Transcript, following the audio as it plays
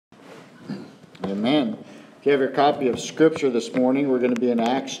Amen. If you have your copy of Scripture this morning, we're going to be in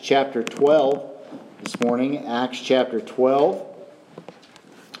Acts chapter 12 this morning. Acts chapter 12.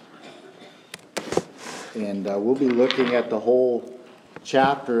 And we'll be looking at the whole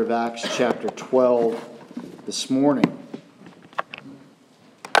chapter of Acts chapter 12 this morning.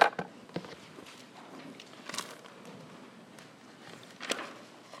 I'll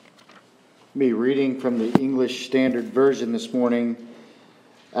be reading from the English Standard Version this morning,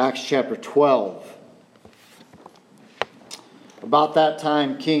 Acts chapter 12. About that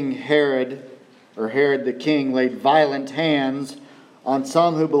time, King Herod the king, laid violent hands on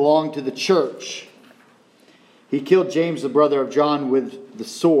some who belonged to the church. He killed James, the brother of John, with the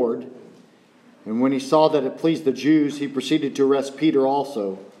sword. And when he saw that it pleased the Jews, he proceeded to arrest Peter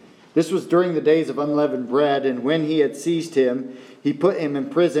also. This was during the days of unleavened bread, and when he had seized him, he put him in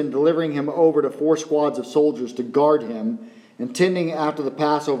prison, delivering him over to 4 squads of soldiers to guard him, intending after the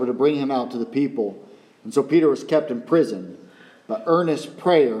Passover to bring him out to the people. And so Peter was kept in prison. But earnest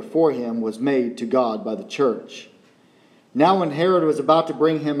prayer for him was made to God by the church. Now when Herod was about to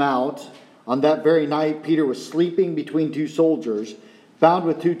bring him out, on that very night Peter was sleeping between 2 soldiers, bound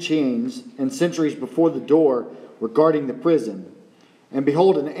with 2 chains, and sentries before the door were guarding the prison. And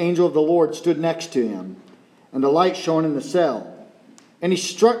behold, an angel of the Lord stood next to him, and a light shone in the cell. And he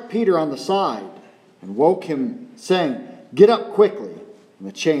struck Peter on the side, and woke him, saying, "Get up quickly." And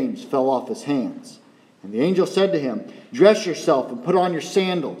the chains fell off his hands. And the angel said to him, "Dress yourself and put on your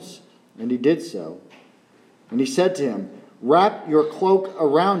sandals." And he did so. And he said to him, "Wrap your cloak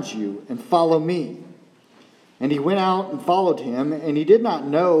around you and follow me." And he went out and followed him, and he did not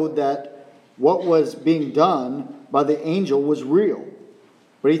know that what was being done by the angel was real,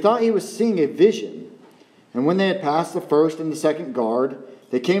 but he thought he was seeing a vision. And when they had passed the first and the second guard,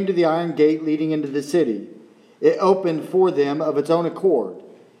 they came to the iron gate leading into the city. It opened for them of its own accord,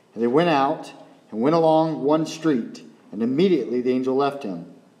 and they went out and went along one street, and immediately the angel left him.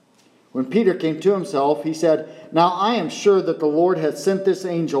 When Peter came to himself, he said, "Now I am sure that the Lord has sent this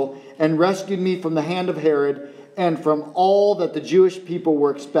angel and rescued me from the hand of Herod and from all that the Jewish people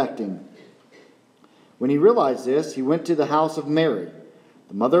were expecting." When he realized this, he went to the house of Mary,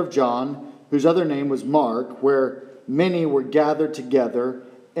 the mother of John, whose other name was Mark, where many were gathered together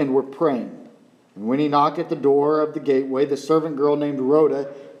and were praying. And when he knocked at the door of the gateway, the servant girl named Rhoda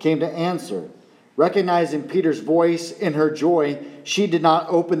came to answer. Recognizing Peter's voice in her joy, she did not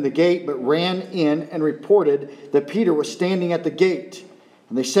open the gate, but ran in and reported that Peter was standing at the gate.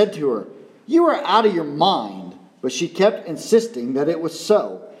 And they said to her, "You are out of your mind." But she kept insisting that it was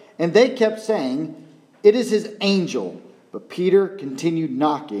so. And they kept saying, "It is his angel." But Peter continued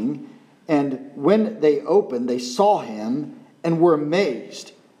knocking, and when they opened, they saw him and were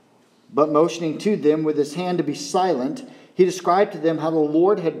amazed. But motioning to them with his hand to be silent, he described to them how the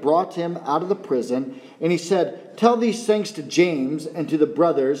Lord had brought him out of the prison, and he said, "Tell these things to James and to the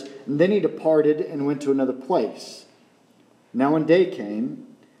brothers." And then he departed and went to another place. Now when day came,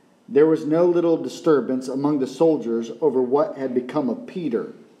 there was no little disturbance among the soldiers over what had become of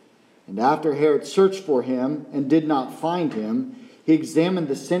Peter. And after Herod searched for him and did not find him, he examined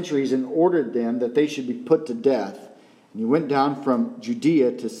the sentries and ordered them that they should be put to death. And he went down from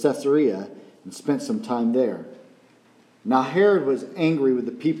Judea to Caesarea and spent some time there. Now Herod was angry with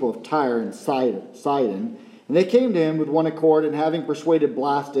the people of Tyre and Sidon, and they came to him with one accord, and having persuaded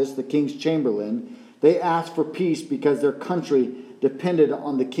Blastus, the king's chamberlain, they asked for peace because their country depended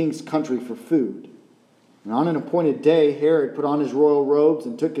on the king's country for food. And on an appointed day, Herod put on his royal robes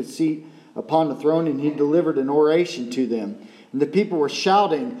and took his seat upon the throne, and he delivered an oration to them. And the people were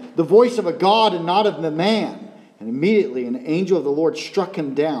shouting, "The voice of a God and not of the man." And immediately an angel of the Lord struck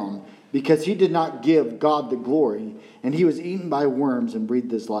him down, because he did not give God the glory, and he was eaten by worms and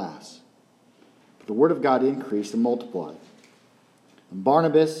breathed his last. But the word of God increased and multiplied. And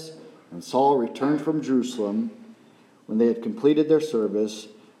Barnabas and Saul returned from Jerusalem when they had completed their service,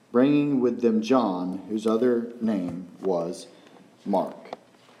 bringing with them John, whose other name was Mark.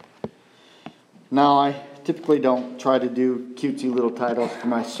 Now, I typically don't try to do cutesy little titles for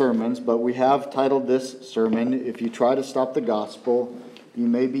my sermons, but we have titled this sermon, "If You Try to Stop the Gospel, You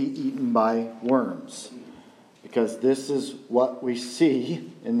May Be Eaten by Worms," because this is what we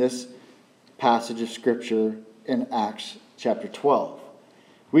see in this passage of Scripture in Acts chapter 12.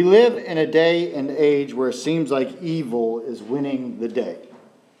 We live in a day and age where it seems like evil is winning the day.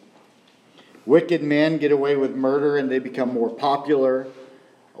 Wicked men get away with murder and they become more popular.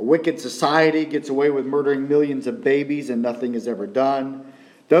 A wicked society gets away with murdering millions of babies and nothing is ever done.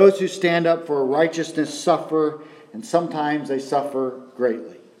 Those who stand up for righteousness suffer, and sometimes they suffer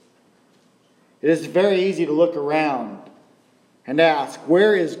greatly. It is very easy to look around and ask,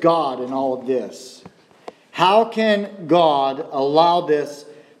 where is God in all of this? How can God allow this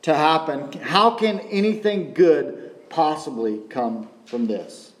to happen? How can anything good possibly come from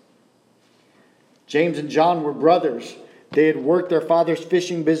this? James and John were brothers. They had worked their father's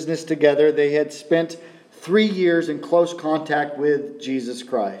fishing business together. They had spent 3 years in close contact with Jesus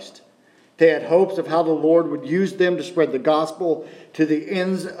Christ. They had hopes of how the Lord would use them to spread the gospel to the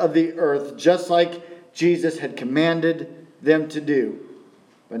ends of the earth, just like Jesus had commanded them to do.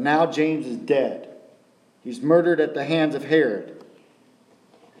 But now James is dead. He's murdered at the hands of Herod.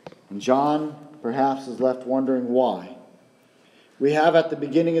 And John perhaps is left wondering why. We have at the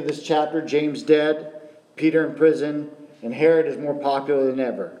beginning of this chapter James dead, Peter in prison, and Herod is more popular than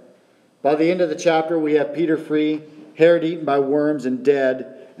ever. By the end of the chapter, we have Peter free, Herod eaten by worms and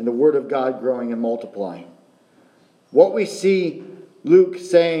dead, and the word of God growing and multiplying. What we see Luke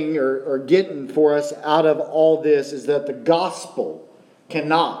saying or getting for us out of all this is that the gospel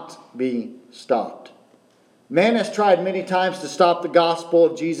cannot be stopped. Man has tried many times to stop the gospel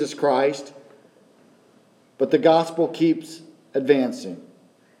of Jesus Christ, but the gospel keeps advancing.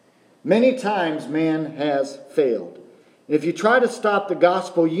 Many times man has failed. And if you try to stop the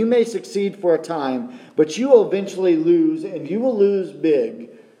gospel, you may succeed for a time, but you will eventually lose, and you will lose big,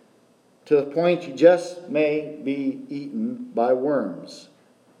 to the point you just may be eaten by worms.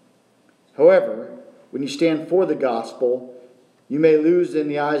 However, when you stand for the gospel, you may lose in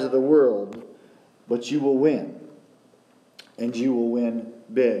the eyes of the world, but you will win. And you will win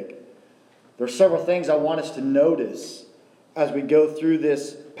big. There are several things I want us to notice as we go through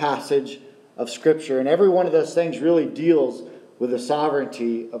this passage of Scripture. And every one of those things really deals with the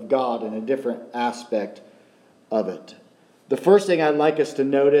sovereignty of God in a different aspect of it. The first thing I'd like us to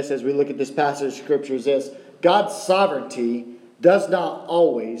notice as we look at this passage of Scripture is this: God's sovereignty does not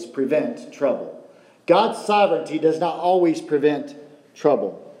always prevent trouble. God's sovereignty does not always prevent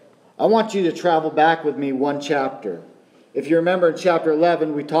trouble. I want you to travel back with me one chapter. If you remember in chapter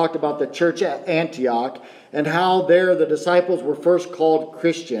 11, we talked about the church at Antioch and how there the disciples were first called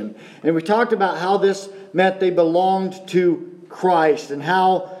Christian. And we talked about how this meant they belonged to Christ and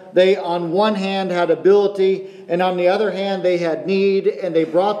how they on one hand had ability and on the other hand they had need, and they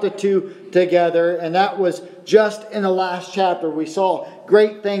brought the two together. And that was just in the last chapter. We saw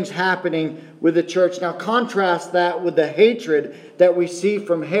great things happening with the church. Now contrast that with the hatred that we see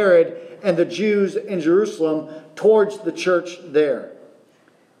from Herod and the Jews in Jerusalem towards the church there.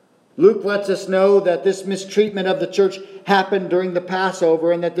 Luke lets us know that this mistreatment of the church happened during the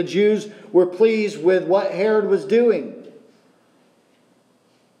Passover and that the Jews were pleased with what Herod was doing.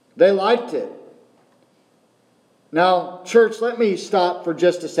 They liked it. Now, church, let me stop for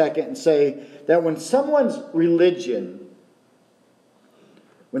just a second and say that when someone's religion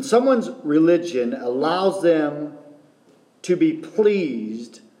allows them to be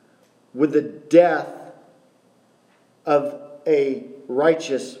pleased with the death of a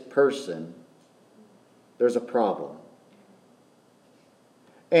righteous person, there's a problem.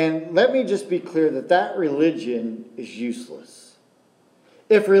 And let me just be clear that religion is useless.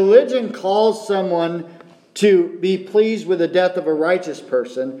 If religion calls someone to be pleased with the death of a righteous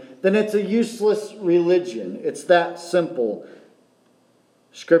person, then it's a useless religion. It's that simple.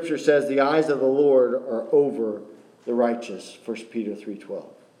 Scripture says the eyes of the Lord are over the righteous, 1 Peter 3:12.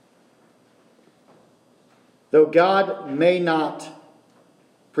 Though God may not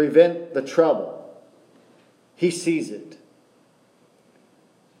prevent the trouble, He sees it.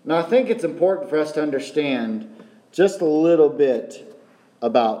 Now I think it's important for us to understand just a little bit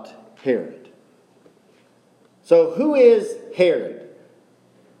about Herod. So who is Herod?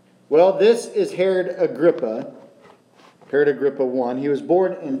 Well, this is Herod Agrippa. Herod Agrippa I. He was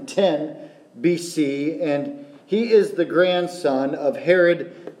born in 10 BC, and he is the grandson of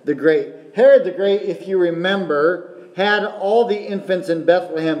Herod the Great. Herod the Great, if you remember, had all the infants in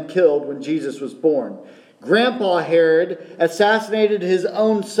Bethlehem killed when Jesus was born. Grandpa Herod assassinated his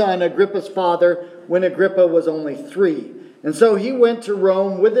own son, Agrippa's father, when Agrippa was only 3. And so he went to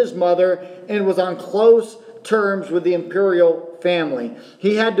Rome with his mother and was on close terms with the imperial family.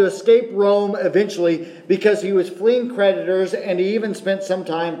 He had to escape Rome eventually because he was fleeing creditors, and he even spent some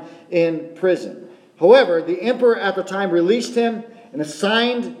time in prison. However, the emperor at the time released him and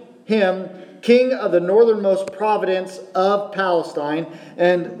assigned him king of the northernmost province of Palestine.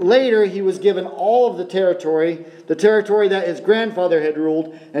 And later he was given all of the territory that his grandfather had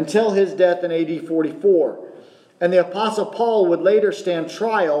ruled until his death in AD 44. And the Apostle Paul would later stand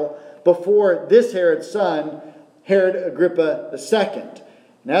trial before this Herod's son, Herod Agrippa II.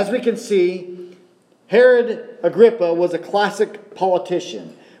 And as we can see, Herod Agrippa was a classic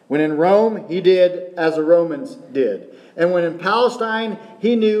politician. When in Rome, he did as the Romans did. And when in Palestine,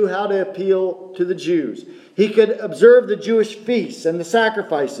 he knew how to appeal to the Jews. He could observe the Jewish feasts and the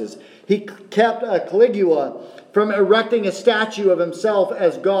sacrifices. He kept Caligula from erecting a statue of himself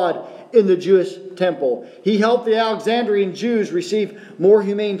as God in the Jewish temple. He helped the Alexandrian Jews receive more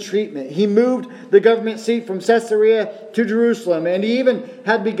humane treatment. He moved the government seat from Caesarea to Jerusalem, and he even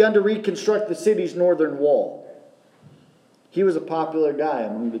had begun to reconstruct the city's northern wall. He was a popular guy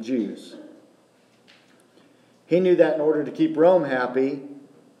among the Jews. He knew that in order to keep Rome happy,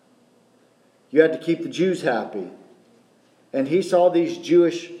 you had to keep the Jews happy. And he saw these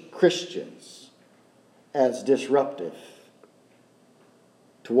Jewish Christians as disruptive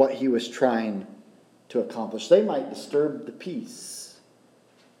to what he was trying to accomplish. They might disturb the peace.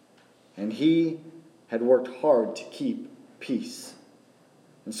 And he had worked hard to keep peace.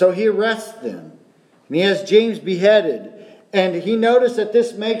 And so he arrests them. And he has James beheaded. And he noticed that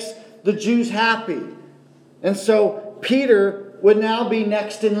this makes the Jews happy. And so Peter would now be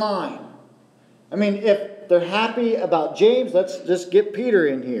next in line. I mean, if they're happy about James, let's just get Peter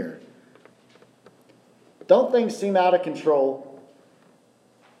in here. Don't things seem out of control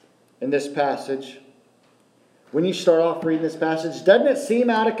in this passage? When you start off reading this passage, doesn't it seem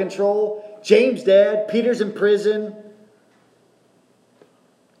out of control? James dead, Peter's in prison.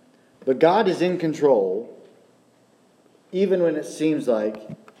 But God is in control, even when it seems like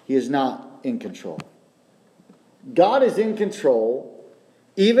He is not in control. God is in control,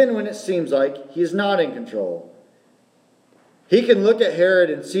 even when it seems like He is not in control. He can look at Herod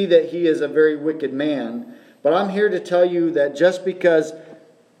and see that he is a very wicked man, but I'm here to tell you that just because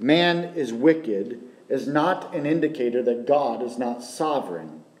man is wicked is not an indicator that God is not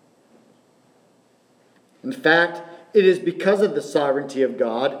sovereign. In fact, it is because of the sovereignty of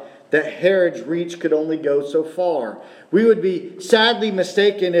God that Herod's reach could only go so far. We would be sadly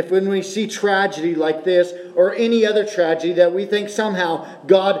mistaken if when we see tragedy like this or any other tragedy that we think somehow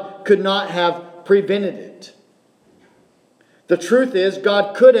God could not have prevented it. The truth is,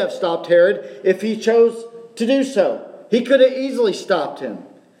 God could have stopped Herod if He chose to do so. He could have easily stopped him.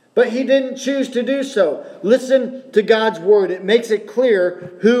 But He didn't choose to do so. Listen to God's word. It makes it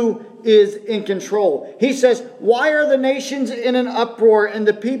clear who is in control. He says, "Why are the nations in an uproar and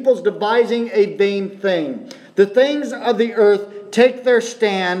the peoples devising a vain thing? The things of the earth take their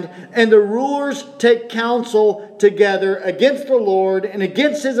stand, and the rulers take counsel together against the Lord and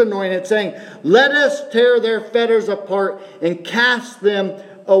against His anointed, saying, let us tear their fetters apart and cast them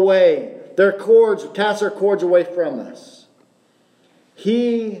away. Cast their cords away from us."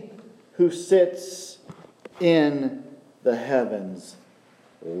 He who sits in the heavens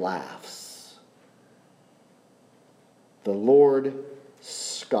laughs. The Lord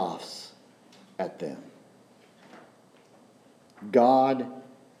scoffs at them. God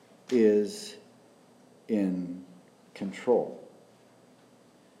is in control.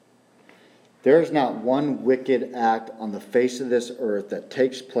 There is not one wicked act on the face of this earth that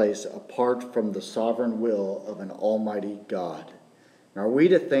takes place apart from the sovereign will of an almighty God. Now, are we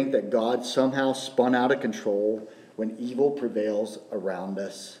to think that God somehow spun out of control when evil prevails around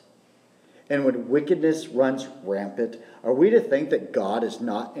us? And when wickedness runs rampant, are we to think that God is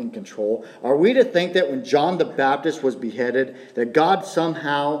not in control? Are we to think that when John the Baptist was beheaded, that God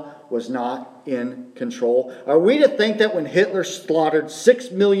somehow was not in control? Are we to think that when Hitler slaughtered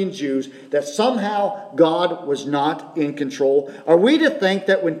 6 million Jews, that somehow God was not in control? Are we to think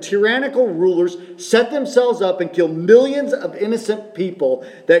that when tyrannical rulers set themselves up and kill millions of innocent people,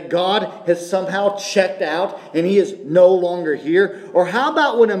 that God has somehow checked out and He is no longer here? Or how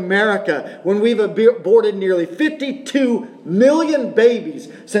about when America, when we've aborted nearly 52 million babies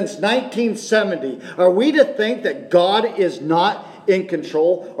since 1970, are we to think that God is not in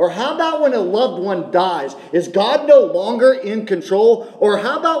control? Or how about when a loved one dies? Is God no longer in control? Or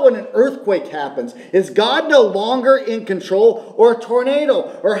how about when an earthquake happens? Is God no longer in control? Or a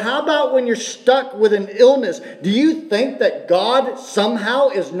tornado? Or how about when you're stuck with an illness? Do you think that God somehow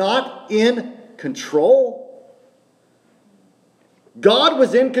is not in control? God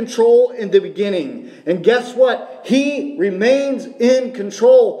was in control in the beginning. And guess what? He remains in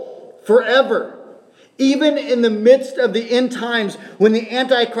control forever. Even in the midst of the end times, when the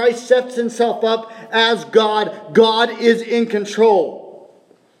Antichrist sets himself up as God, God is in control.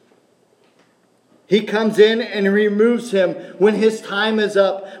 He comes in and removes him when his time is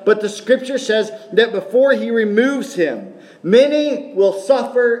up. But the Scripture says that before He removes him, many will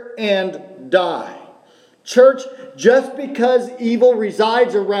suffer and die. Church, just because evil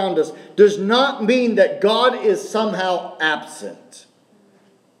resides around us does not mean that God is somehow absent.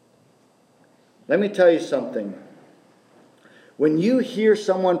 Let me tell you something. When you hear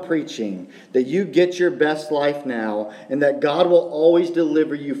someone preaching that you get your best life now and that God will always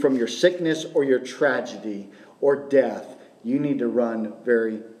deliver you from your sickness or your tragedy or death, you need to run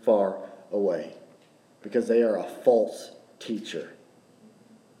very far away because they are a false teacher.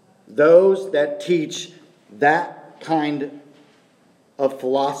 Those that teach that kind of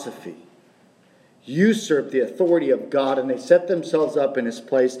philosophy usurp the authority of God, and they set themselves up in His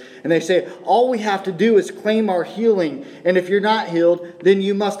place, and they say, all we have to do is claim our healing, and if you're not healed, then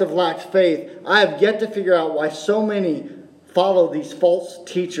you must have lacked faith. I have yet to figure out why so many follow these false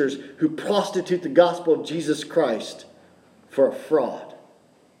teachers who prostitute the gospel of Jesus Christ for a fraud.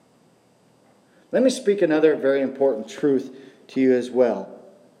 Let me speak another very important truth to you as well.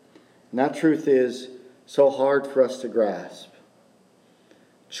 And that truth is so hard for us to grasp.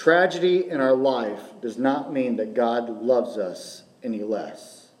 Tragedy in our life does not mean that God loves us any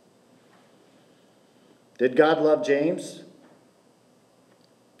less. Did God love James?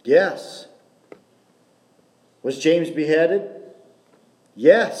 Yes. Was James beheaded?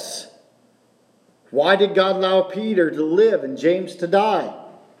 Yes. Why did God allow Peter to live and James to die?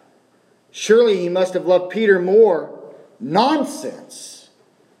 Surely He must have loved Peter more. Nonsense.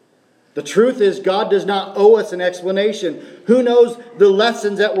 The truth is, God does not owe us an explanation. Who knows the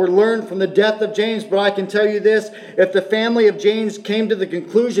lessons that were learned from the death of James? But I can tell you this, if the family of James came to the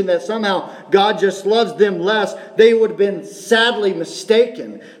conclusion that somehow God just loves them less, they would have been sadly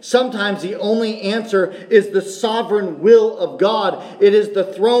mistaken. Sometimes the only answer is the sovereign will of God. It is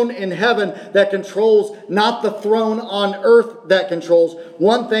the throne in heaven that controls, not the throne on earth that controls.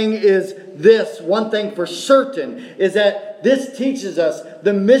 One thing is this, one thing for certain, is that this teaches us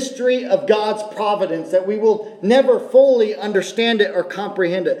the mystery of God's providence, that we will never fully understand it or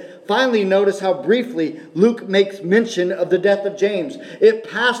comprehend it. Finally, notice how briefly Luke makes mention of the death of James. It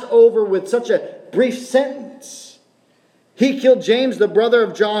passed over with such a brief sentence. He killed James, the brother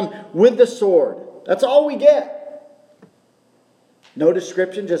of John, with the sword. That's all we get. No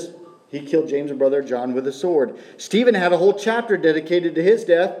description, just he killed James, the brother of John, with a sword. Stephen had a whole chapter dedicated to his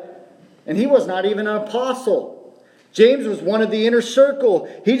death, and he was not even an apostle. James was one of the inner circle.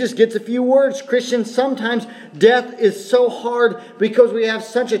 He just gets a few words. Christians, sometimes death is so hard because we have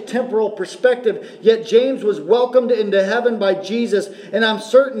such a temporal perspective. Yet James was welcomed into heaven by Jesus, and I'm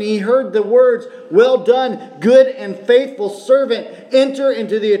certain he heard the words, "Well done, good and faithful servant. Enter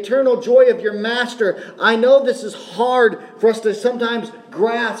into the eternal joy of your master." I know this is hard for us to sometimes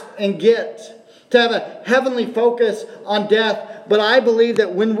grasp and get, to have a heavenly focus on death. But I believe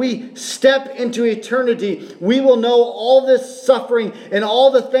that when we step into eternity, we will know all this suffering and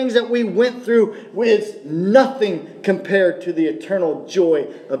all the things that we went through is nothing compared to the eternal joy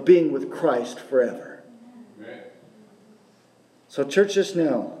of being with Christ forever. Amen. So church, just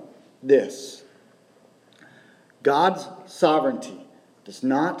know this. God's sovereignty does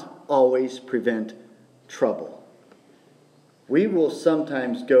not always prevent trouble. We will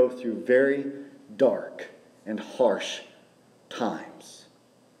sometimes go through very dark and harsh times.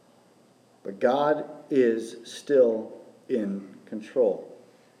 But God is still in control.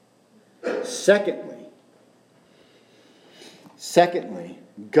 Secondly,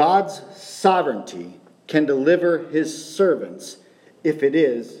 God's sovereignty can deliver His servants if it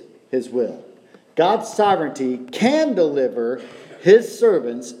is His will. God's sovereignty can deliver His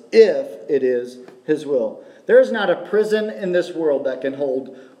servants if it is His will. There is not a prison in this world that can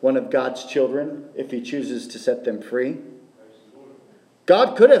hold one of God's children if He chooses to set them free.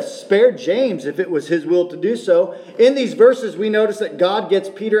 God could have spared James if it was His will to do so. In these verses, we notice that God gets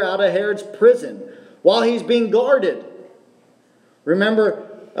Peter out of Herod's prison while he's being guarded. Remember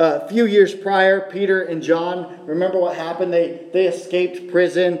a few years prior, Peter and John, remember what happened? They escaped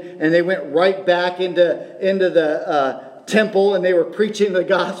prison and they went right back into the temple, and they were preaching the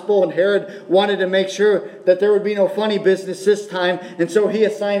gospel, and Herod wanted to make sure that there would be no funny business this time, and so he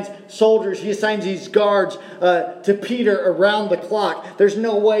assigns soldiers, he assigns these guards to Peter around the clock. There's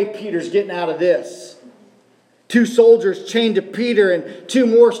no way Peter's getting out of this. 2 soldiers chained to Peter, and 2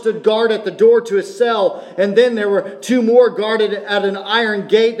 more stood guard at the door to his cell, and then there were 2 more guarded at an iron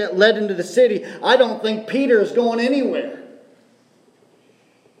gate that led into the city. I don't think Peter is going anywhere.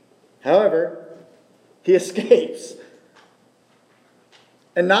 However, he escapes.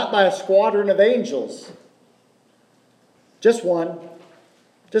 And not by a squadron of angels. Just one.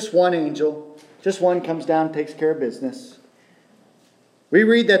 Just one angel. Just one comes down and takes care of business. We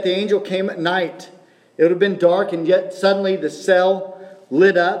read that the angel came at night. It would have been dark, and yet suddenly the cell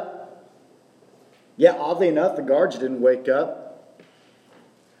lit up. Yet oddly enough, the guards didn't wake up,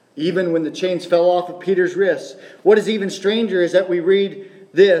 even when the chains fell off of Peter's wrists. What is even stranger is that we read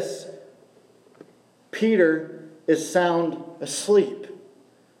this. Peter is sound asleep.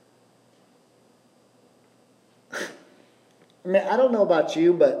 I mean, I don't know about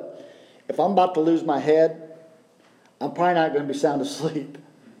you, but if I'm about to lose my head, I'm probably not going to be sound asleep.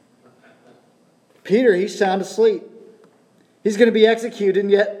 Peter, he's sound asleep. He's going to be executed,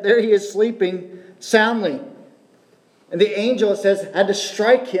 and yet there he is sleeping soundly. And the angel, it says, had to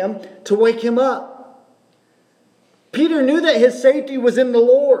strike him to wake him up. Peter knew that his safety was in the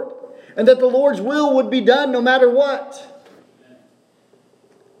Lord, and that the Lord's will would be done no matter what.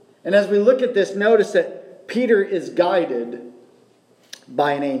 And as we look at this, notice that Peter is guided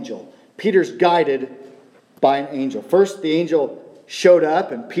by an angel. Peter's guided by an angel. First, the angel showed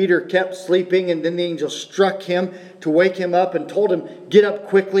up, and Peter kept sleeping, and then the angel struck him to wake him up and told him, "Get up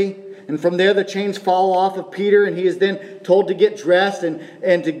quickly." And from there the chains fall off of Peter, and he is then told to get dressed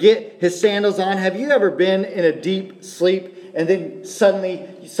and to get his sandals on. Have you ever been in a deep sleep and then suddenly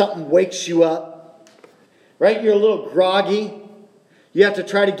something wakes you up? Right? You're a little groggy. You have to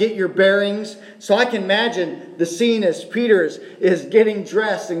try to get your bearings. So I can imagine the scene as Peter is getting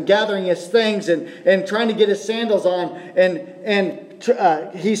dressed and gathering his things and trying to get his sandals on.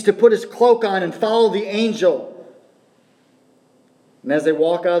 And he's to put his cloak on and follow the angel. And as they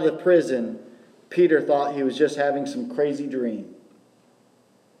walk out of the prison, Peter thought he was just having some crazy dream.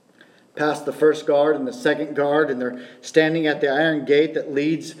 Past the first guard and the second guard, and they're standing at the iron gate that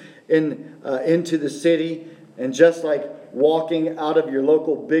leads into the city. And just like walking out of your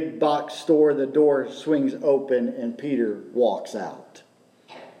local big box store, the door swings open and Peter walks out.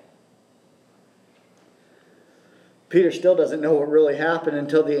 Peter still doesn't know what really happened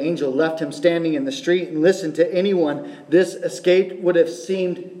until the angel left him standing in the street. And listen, to anyone, this escape would have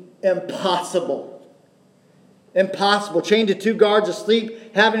seemed impossible. Impossible. Chained to 2 guards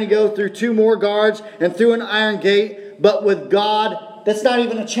asleep, having to go through 2 more guards and through an iron gate. But with God, that's not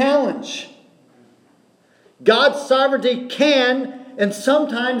even a challenge. God's sovereignty can and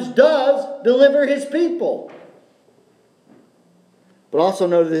sometimes does deliver His people. But also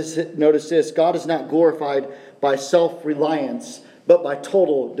notice this, God is not glorified by self-reliance, but by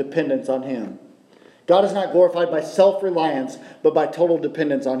total dependence on Him. God is not glorified by self-reliance, but by total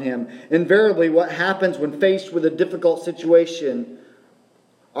dependence on Him. Invariably, what happens when faced with a difficult situation,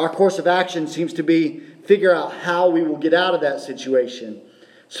 our course of action seems to be figure out how we will get out of that situation.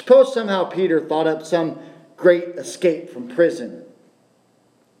 Suppose somehow Peter thought up some great escape from prison.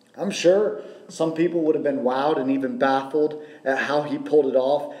 I'm sure some people would have been wowed and even baffled at how he pulled it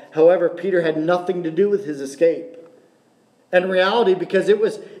off. However, Peter had nothing to do with his escape. In reality, because it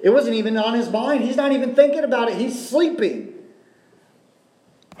wasn't even on his mind. He's not even thinking about it. He's sleeping.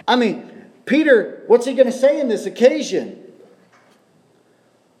 I mean, Peter, what's he going to say in this occasion?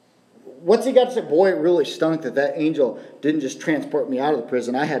 What's he got to say? Boy, it really stunk that angel didn't just transport me out of the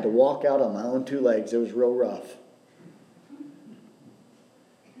prison. I had to walk out on my own 2 legs. It was real rough.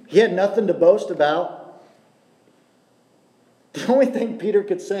 He had nothing to boast about. The only thing Peter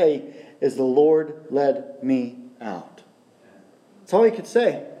could say is, "The Lord led me out." That's all he could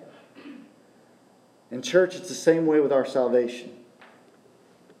say. In church, it's the same way with our salvation.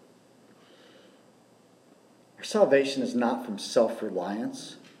 Our salvation is not from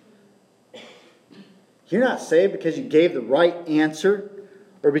self-reliance. You're not saved because you gave the right answer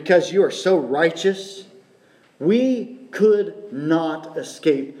or because you are so righteous. We could not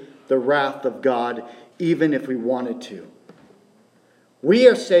escape the wrath of God even if we wanted to. We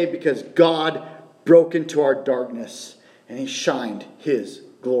are saved because God broke into our darkness and He shined His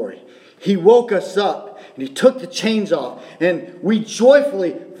glory. He woke us up and He took the chains off, and we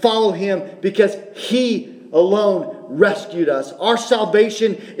joyfully follow Him because He alone rescued us. Our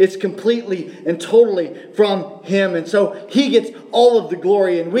salvation is completely and totally from Him. And so He gets all of the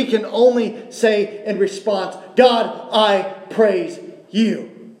glory. And we can only say in response, "God, I praise You."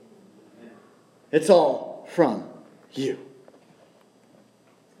 It's all from You.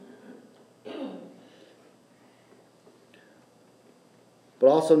 But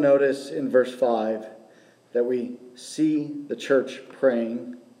also notice in verse 5 that we see the church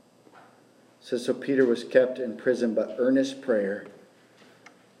praying. It says, so Peter was kept in prison, but earnest prayer.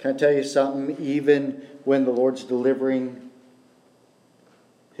 Can I tell you something? Even when the Lord's delivering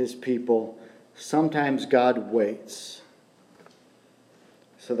His people, sometimes God waits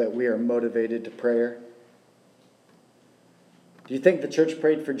so that we are motivated to prayer. Do you think the church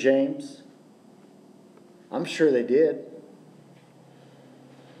prayed for James? I'm sure they did.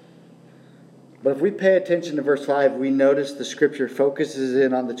 But if we pay attention to verse 5, we notice the scripture focuses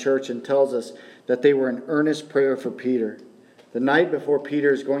in on the church and tells us that they were in earnest prayer for Peter. The night before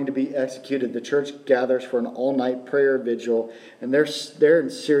Peter is going to be executed, the church gathers for an all-night prayer vigil, and they're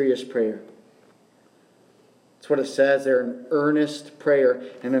in serious prayer. That's what it says. They're an earnest prayer.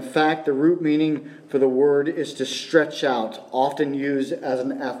 And in fact, the root meaning for the word is to stretch out, often used as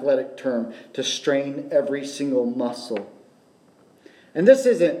an athletic term, to strain every single muscle. And this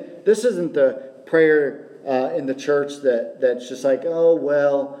isn't the prayer in the church that's just like, oh,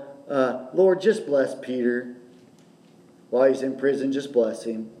 well, Lord, just bless Peter while he's in prison. Just bless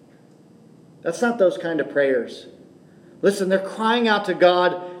him. That's not those kind of prayers. Listen, they're crying out to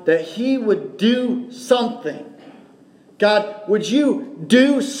God that He would do something. God, would you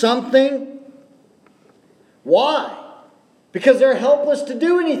do something? Why? Because they're helpless to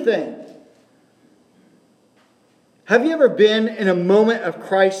do anything. Have you ever been in a moment of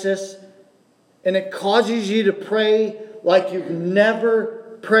crisis and it causes you to pray like you've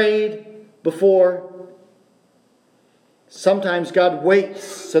never prayed before? Sometimes God waits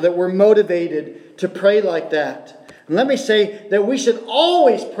so that we're motivated to pray like that. And let me say that we should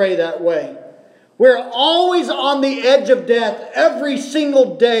always pray that way. We're always on the edge of death every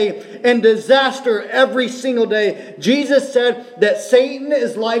single day and disaster every single day. Jesus said that Satan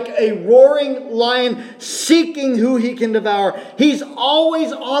is like a roaring lion seeking who he can devour. He's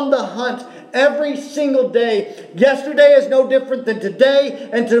always on the hunt every single day. Yesterday is no different than today,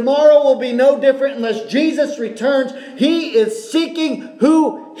 and tomorrow will be no different unless Jesus returns. He is seeking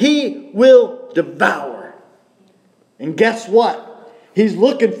who He will devour. And guess what? He's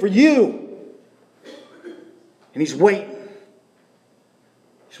looking for you. And He's waiting.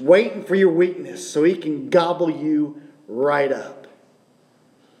 He's waiting for your weakness so He can gobble you right up.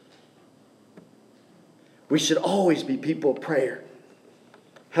 We should always be people of prayer.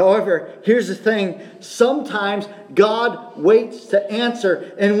 However, here's the thing. Sometimes God waits to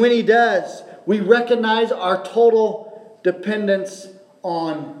answer. And when He does, we recognize our total dependence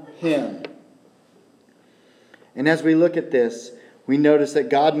on Him. And as we look at this, we notice that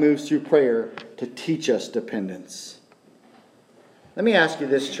God moves through prayer to teach us dependence. Let me ask you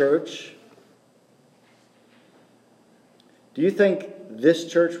this, church. Do you think this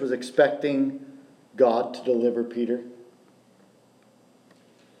church was expecting God to deliver Peter?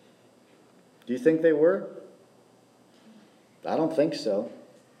 Do you think they were? I don't think so.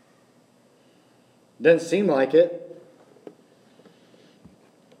 Doesn't seem like it.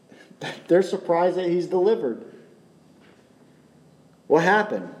 They're surprised that he's delivered. What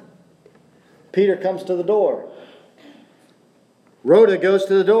happened? Peter comes to the door. Rhoda goes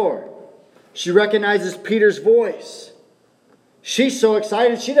to the door. She recognizes Peter's voice. She's so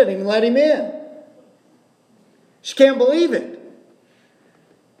excited she doesn't even let him in. She can't believe it.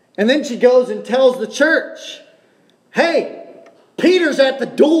 And then she goes and tells the church, hey, Peter's at the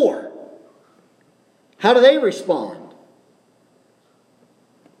door. How do they respond?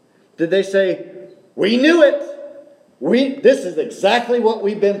 Did they say, we knew it. This is exactly what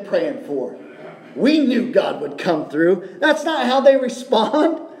we've been praying for. We knew God would come through. That's not how they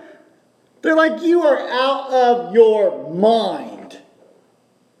respond. They're like, you are out of your mind.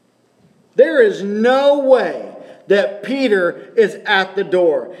 There is no way that Peter is at the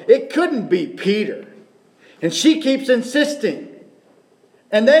door. It couldn't be Peter. And she keeps insisting.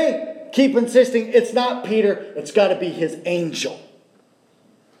 And they keep insisting it's not Peter, it's got to be his angel.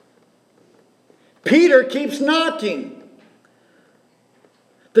 Peter keeps knocking.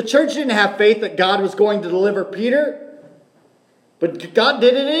 The church didn't have faith that God was going to deliver Peter, but God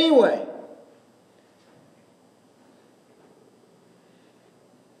did it anyway.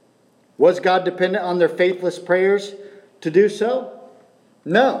 Was God dependent on their faithless prayers to do so?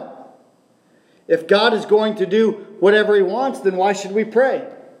 No. If God is going to do whatever He wants, then why should we pray?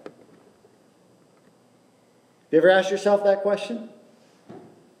 You ever asked yourself that question?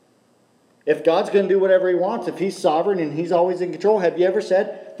 If God's going to do whatever He wants, if He's sovereign and He's always in control, have you ever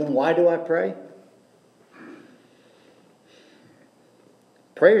said, then why do I pray?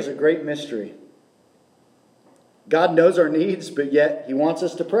 Prayer is a great mystery. God knows our needs, but yet He wants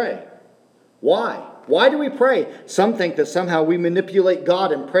us to pray. Why? Why do we pray? Some think that somehow we manipulate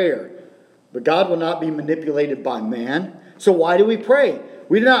God in prayer. But God will not be manipulated by man. So why do we pray?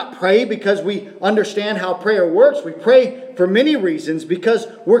 We do not pray because we understand how prayer works. We pray for many reasons. Because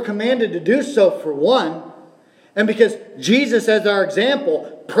we're commanded to do so for one. And because Jesus, as our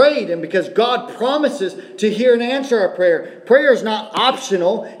example, prayed. And because God promises to hear and answer our prayer. Prayer is not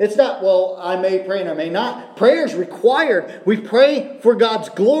optional. It's not, well, I may pray and I may not. Prayer is required. We pray for God's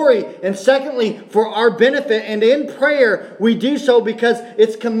glory. And secondly, for our benefit. And in prayer, we do so because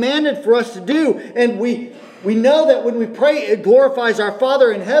it's commanded for us to do. And we know that when we pray, it glorifies our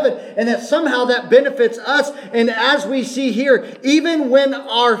Father in heaven. And that somehow that benefits us. And as we see here, even when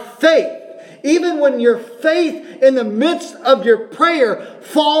your faith in the midst of your prayer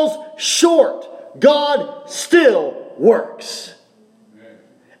falls short, God still works.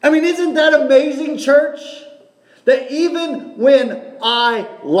 I mean, isn't that amazing, church? That even when I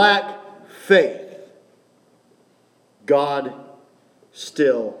lack faith, God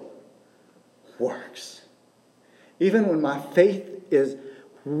still works. Even when my faith is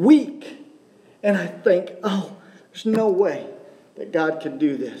weak and I think, oh, there's no way that God can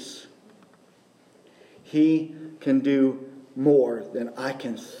do this. He can do more than I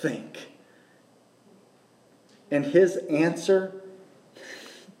can think. And His answer,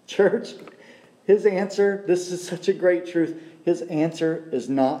 church, His answer, this is such a great truth. His answer is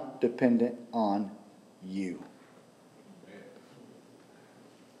not dependent on you.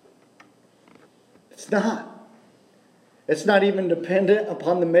 It's not. It's not even dependent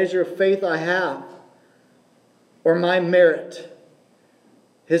upon the measure of faith I have or my merit.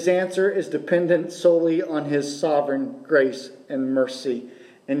 His answer is dependent solely on His sovereign grace and mercy.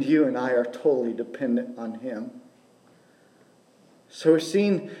 And you and I are totally dependent on Him. So we've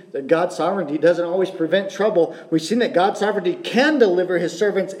seen that God's sovereignty doesn't always prevent trouble. We've seen that God's sovereignty can deliver His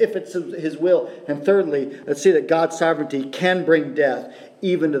servants if it's His will. And thirdly, let's see that God's sovereignty can bring death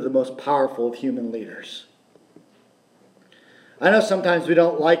even to the most powerful of human leaders. I know sometimes we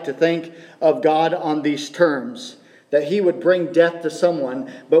don't like to think of God on these terms, that He would bring death to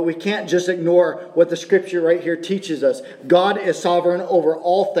someone, but we can't just ignore what the Scripture right here teaches us. God is sovereign over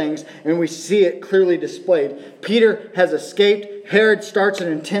all things, and we see it clearly displayed. Peter has escaped. Herod starts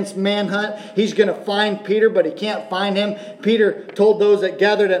an intense manhunt. He's going to find Peter, but he can't find him. Peter told those that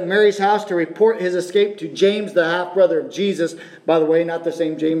gathered at Mary's house to report his escape to James, the half-brother of Jesus. By the way, not the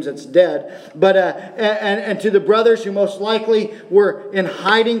same James that's dead. But and to the brothers who most likely were in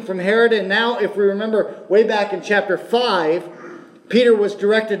hiding from Herod. And now, if we remember way back in chapter 5, Peter was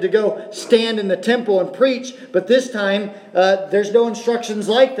directed to go stand in the temple and preach, but this time there's no instructions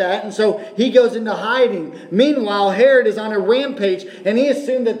like that, and so he goes into hiding. Meanwhile, Herod is on a rampage, and he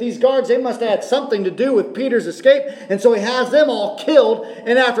assumed that these guards, they must have had something to do with Peter's escape, and so he has them all killed,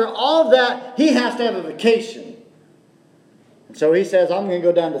 and after all of that, he has to have a vacation. And so he says, I'm going to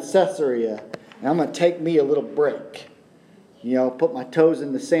go down to Caesarea, and I'm going to take me a little break. Put my toes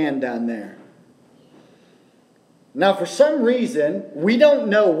in the sand down there. Now, for some reason, we don't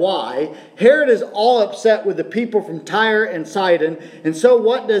know why, Herod is all upset with the people from Tyre and Sidon. And so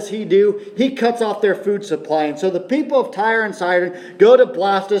what does he do? He cuts off their food supply. And so the people of Tyre and Sidon go to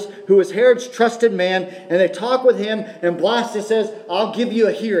Blastus, who is Herod's trusted man, and they talk with him. And Blastus says, I'll give you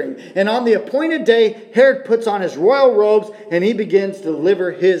a hearing. And on the appointed day, Herod puts on his royal robes and he begins to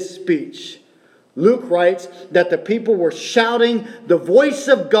deliver his speech. Luke writes that the people were shouting the voice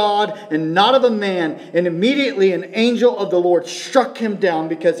of God and not of a man. And immediately an angel of the Lord struck him down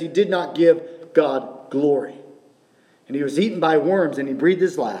because he did not give God glory. And he was eaten by worms and he breathed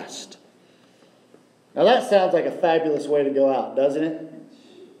his last. Now that sounds like a fabulous way to go out, doesn't it?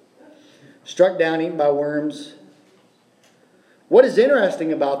 Struck down, eaten by worms. What is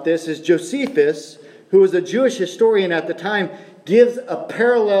interesting about this is Josephus, who was a Jewish historian at the time, gives a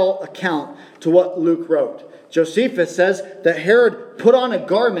parallel account to what Luke wrote. Josephus says that Herod put on a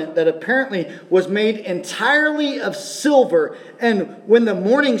garment that apparently was made entirely of silver. And when the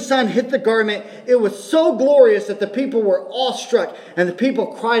morning sun hit the garment, it was so glorious that the people were awestruck. And the people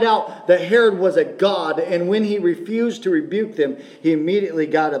cried out that Herod was a god. And when he refused to rebuke them, he immediately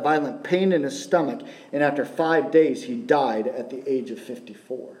got a violent pain in his stomach. And after 5 days, he died at the age of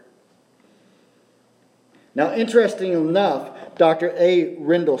 54. Now, interesting enough, Dr. A.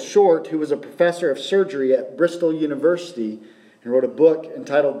 Rendell Short, who was a professor of surgery at Bristol University and wrote a book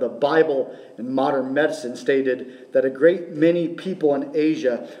entitled The Bible and Modern Medicine, stated that a great many people in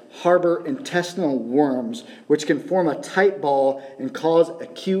Asia harbor intestinal worms, which can form a tight ball and cause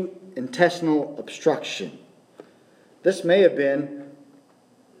acute intestinal obstruction. This may have been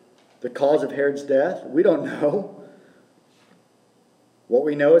the cause of Herod's death. We don't know. What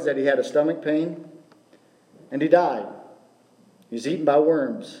we know is that he had a stomach pain. And he died. He was eaten by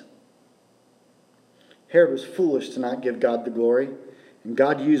worms. Herod was foolish to not give God the glory. And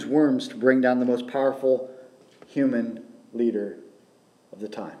God used worms to bring down the most powerful human leader of the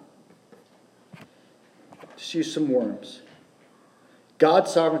time. Just use some worms.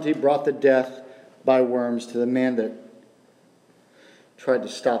 God's sovereignty brought the death by worms to the man that tried to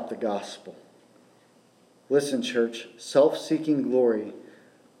stop the gospel. Listen, church, self-seeking glory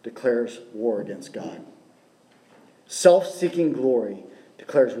declares war against God. Self-seeking glory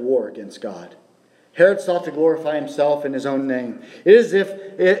declares war against God. Herod sought to glorify himself in his own name. It is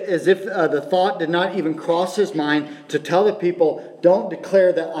as if the thought did not even cross his mind to tell the people, don't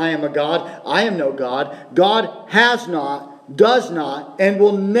declare that I am a god. I am no god. God has not does not, and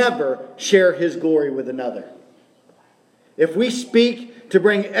will never share His glory with another. If we speak to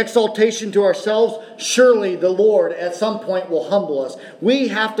bring exaltation to ourselves, surely the Lord at some point will humble us. We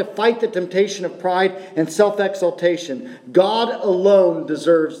have to fight the temptation of pride and self-exaltation. God alone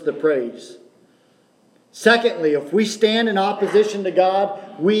deserves the praise. Secondly, if we stand in opposition to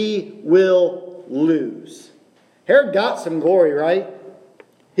God, we will lose. Herod got some glory, right?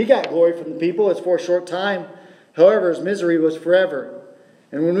 He got glory from the people. It's for a short time. However, his misery was forever.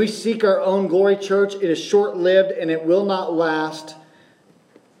 And when we seek our own glory, church, it is short-lived and it will not last.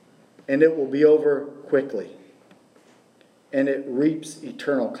 And it will be over quickly. And it reaps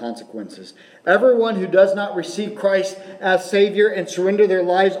eternal consequences. Everyone who does not receive Christ as Savior and surrender their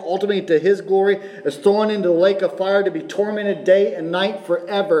lives ultimately to His glory is thrown into the lake of fire to be tormented day and night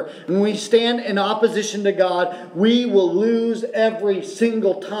forever. And when we stand in opposition to God, we will lose every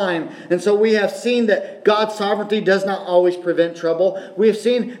single time. And so we have seen that God's sovereignty does not always prevent trouble. We have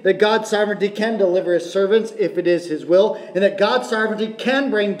seen that God's sovereignty can deliver His servants if it is His will. And that God's sovereignty can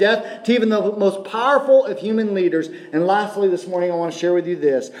bring death to even the most powerful of human leaders. And lastly, this morning I want to share with you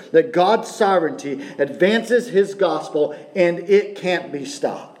this, that God's sovereignty advances His gospel and it can't be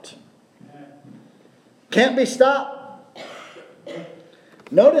stopped. Can't be stopped.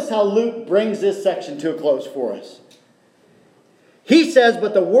 Notice how Luke brings this section to a close for us. He says,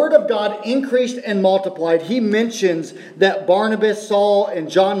 but the word of God increased and multiplied. He mentions that Barnabas, Saul, and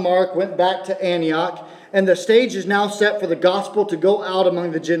John Mark went back to Antioch. And the stage is now set for the gospel to go out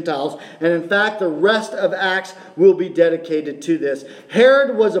among the Gentiles. And in fact, the rest of Acts will be dedicated to this.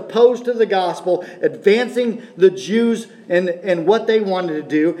 Herod was opposed to the gospel, advancing the Jews and what they wanted to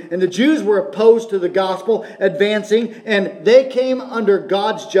do. And the Jews were opposed to the gospel, advancing, and they came under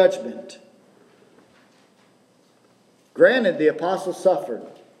God's judgment. Granted, the apostles suffered.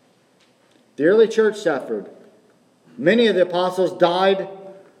 The early church suffered. Many of the apostles died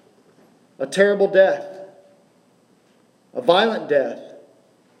a terrible death. A violent death.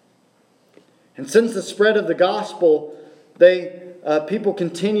 And since the spread of the gospel, people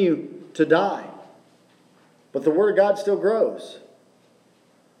continue to die. But the Word of God still grows.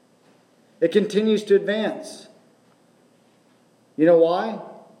 It continues to advance. You know why?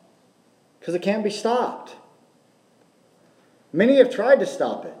 Because it can't be stopped. Many have tried to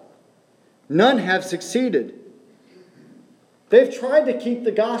stop it. None have succeeded. They've tried to keep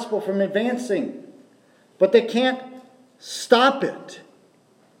the gospel from advancing, but they can't stop it.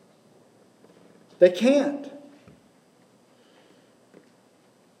 They can't.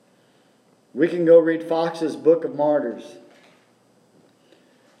 We can go read Fox's Book of Martyrs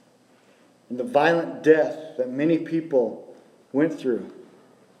and the violent death that many people went through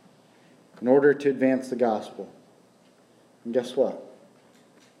in order to advance the gospel. And guess what?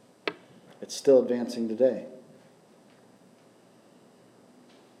 It's still advancing today.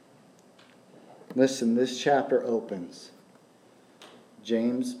 Listen, this chapter opens.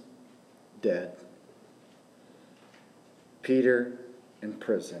 James dead. Peter in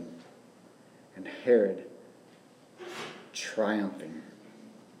prison. And Herod triumphing.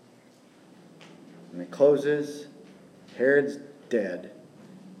 And it closes. Herod's dead.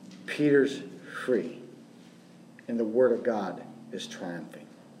 Peter's free. And the Word of God is triumphing.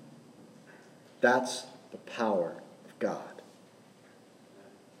 That's the power of God.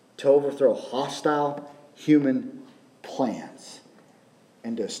 To overthrow hostile human plans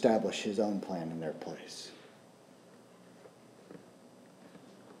and to establish His own plan in their place.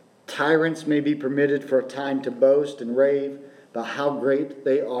 Tyrants may be permitted for a time to boast and rave about how great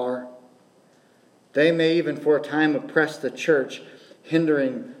they are. They may even for a time oppress the church,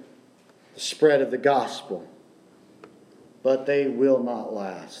 hindering the spread of the gospel. But they will not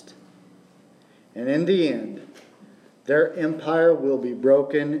last. And in the end, their empire will be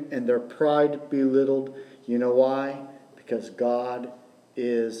broken and their pride belittled. You know why? Because God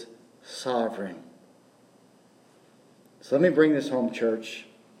is sovereign. So let me bring this home, church.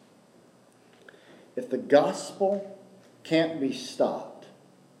 If the gospel can't be stopped,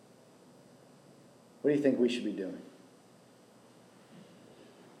 what do you think we should be doing?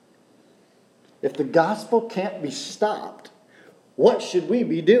 If the gospel can't be stopped, what should we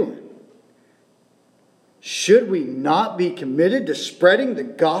be doing? Should we not be committed to spreading the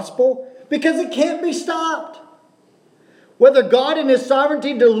gospel? Because it can't be stopped. Whether God in His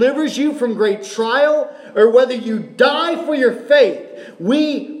sovereignty delivers you from great trial or whether you die for your faith,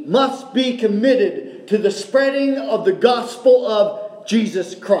 we must be committed to the spreading of the gospel of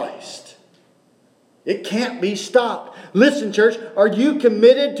Jesus Christ. It can't be stopped. Listen, church, are you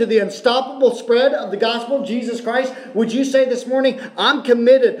committed to the unstoppable spread of the gospel of Jesus Christ? Would you say this morning, I'm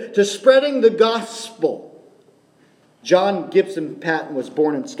committed to spreading the gospel? John Gibson Paton was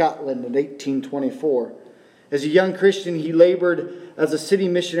born in Scotland in 1824. As a young Christian, he labored as a city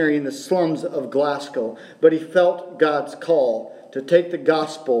missionary in the slums of Glasgow, but he felt God's call to take the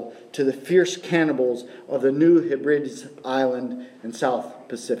gospel to the fierce cannibals of the New Hebrides Island in South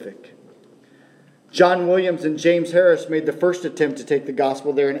Pacific. John Williams and James Harris made the first attempt to take the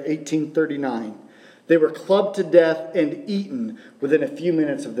gospel there in 1839. They were clubbed to death and eaten within a few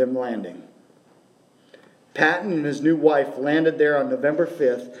minutes of them landing. Paton and his new wife landed there on November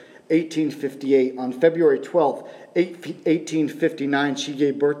 5th, 1858. On February 12th, 1859, she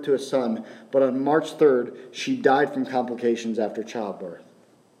gave birth to a son, but on March 3rd, she died from complications after childbirth.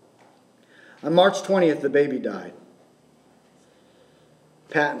 On March 20th, the baby died.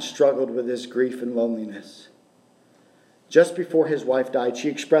 Paton struggled with his grief and loneliness. Just before his wife died, she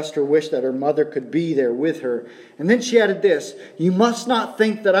expressed her wish that her mother could be there with her. And then she added this, "You must not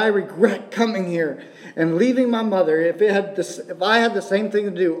think that I regret coming here and leaving my mother. If I had the same thing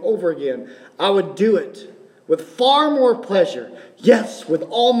to do over again, I would do it with far more pleasure. Yes, with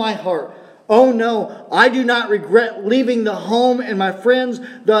all my heart. Oh no, I do not regret leaving the home and my friends,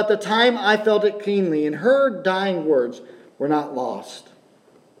 though at the time I felt it keenly." And her dying words were not lost,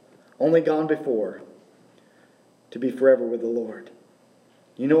 only gone before, to be forever with the Lord.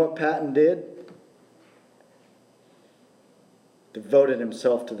 You know what Paton did? Devoted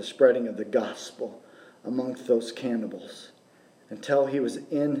himself to the spreading of the gospel amongst those cannibals until he was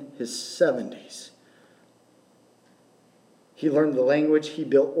in his 70s. He learned the language, he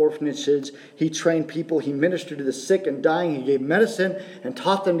built orphanages, he trained people, he ministered to the sick and dying, he gave medicine and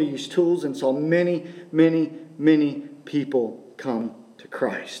taught them to use tools, and saw many, many, many people come to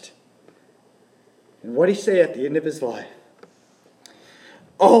Christ. And what did he say at the end of his life?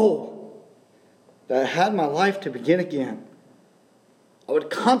 "Oh, that I had my life to begin again. I would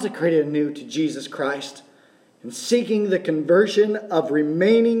consecrate it anew to Jesus Christ in seeking the conversion of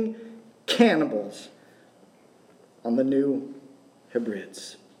remaining cannibals on the New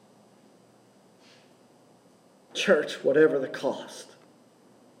Hebrides." Church, whatever the cost,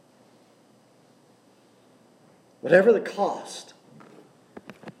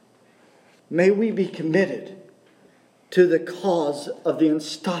 may we be committed to the cause of the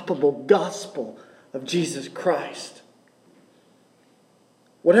unstoppable gospel of Jesus Christ.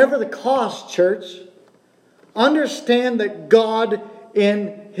 Whatever the cost, church, understand that God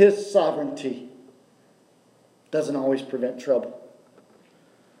in His sovereignty doesn't always prevent trouble.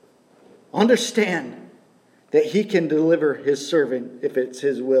 Understand that He can deliver His servant if it's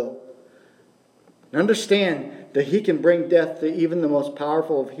His will. And understand that He can bring death to even the most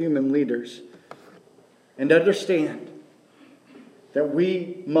powerful of human leaders. And understand that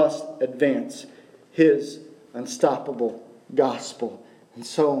we must advance His unstoppable gospel. And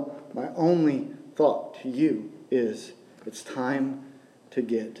so my only thought to you is, it's time to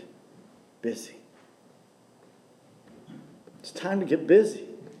get busy. It's time to get busy.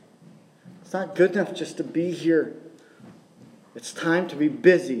 It's not good enough just to be here. It's time to be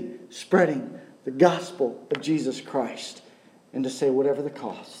busy spreading the gospel of Jesus Christ, and to say, whatever the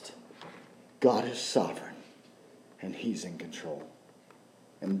cost, God is sovereign and He's in control.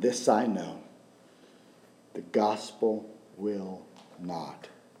 And this I know, the gospel will not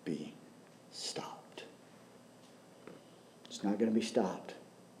be stopped. It's not going to be stopped.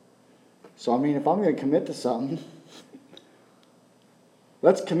 So if I'm going to commit to something,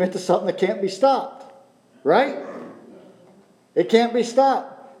 let's commit to something that can't be stopped. Right? It can't be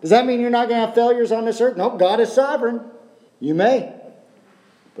stopped. Does that mean you're not going to have failures on this earth? No, God is sovereign. You may.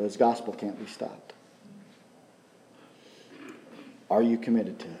 But His gospel can't be stopped. Are you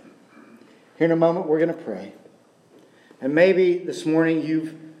committed to it? Here in a moment, we're going to pray. And maybe this morning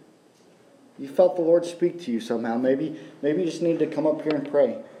you felt the Lord speak to you somehow. Maybe you just need to come up here and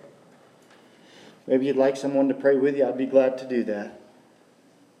pray. Maybe you'd like someone to pray with you. I'd be glad to do that.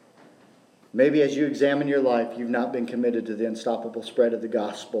 Maybe as you examine your life, you've not been committed to the unstoppable spread of the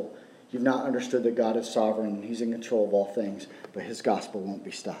gospel. You've not understood that God is sovereign and He's in control of all things, but His gospel won't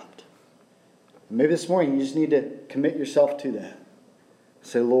be stopped. And maybe this morning you just need to commit yourself to that.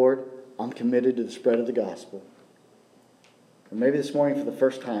 Say, Lord, I'm committed to the spread of the gospel. Or maybe this morning for the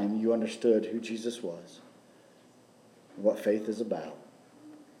first time you understood who Jesus was and what faith is about.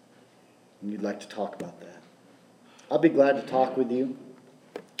 And you'd like to talk about that. I'll be glad to talk with you.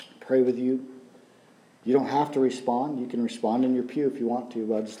 Pray with you. You don't have to respond. You can respond in your pew if you want to,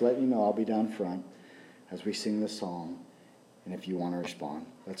 but I'll just let you know I'll be down front as we sing this song. And if you want to respond,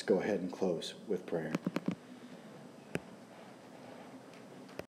 let's go ahead and close with prayer.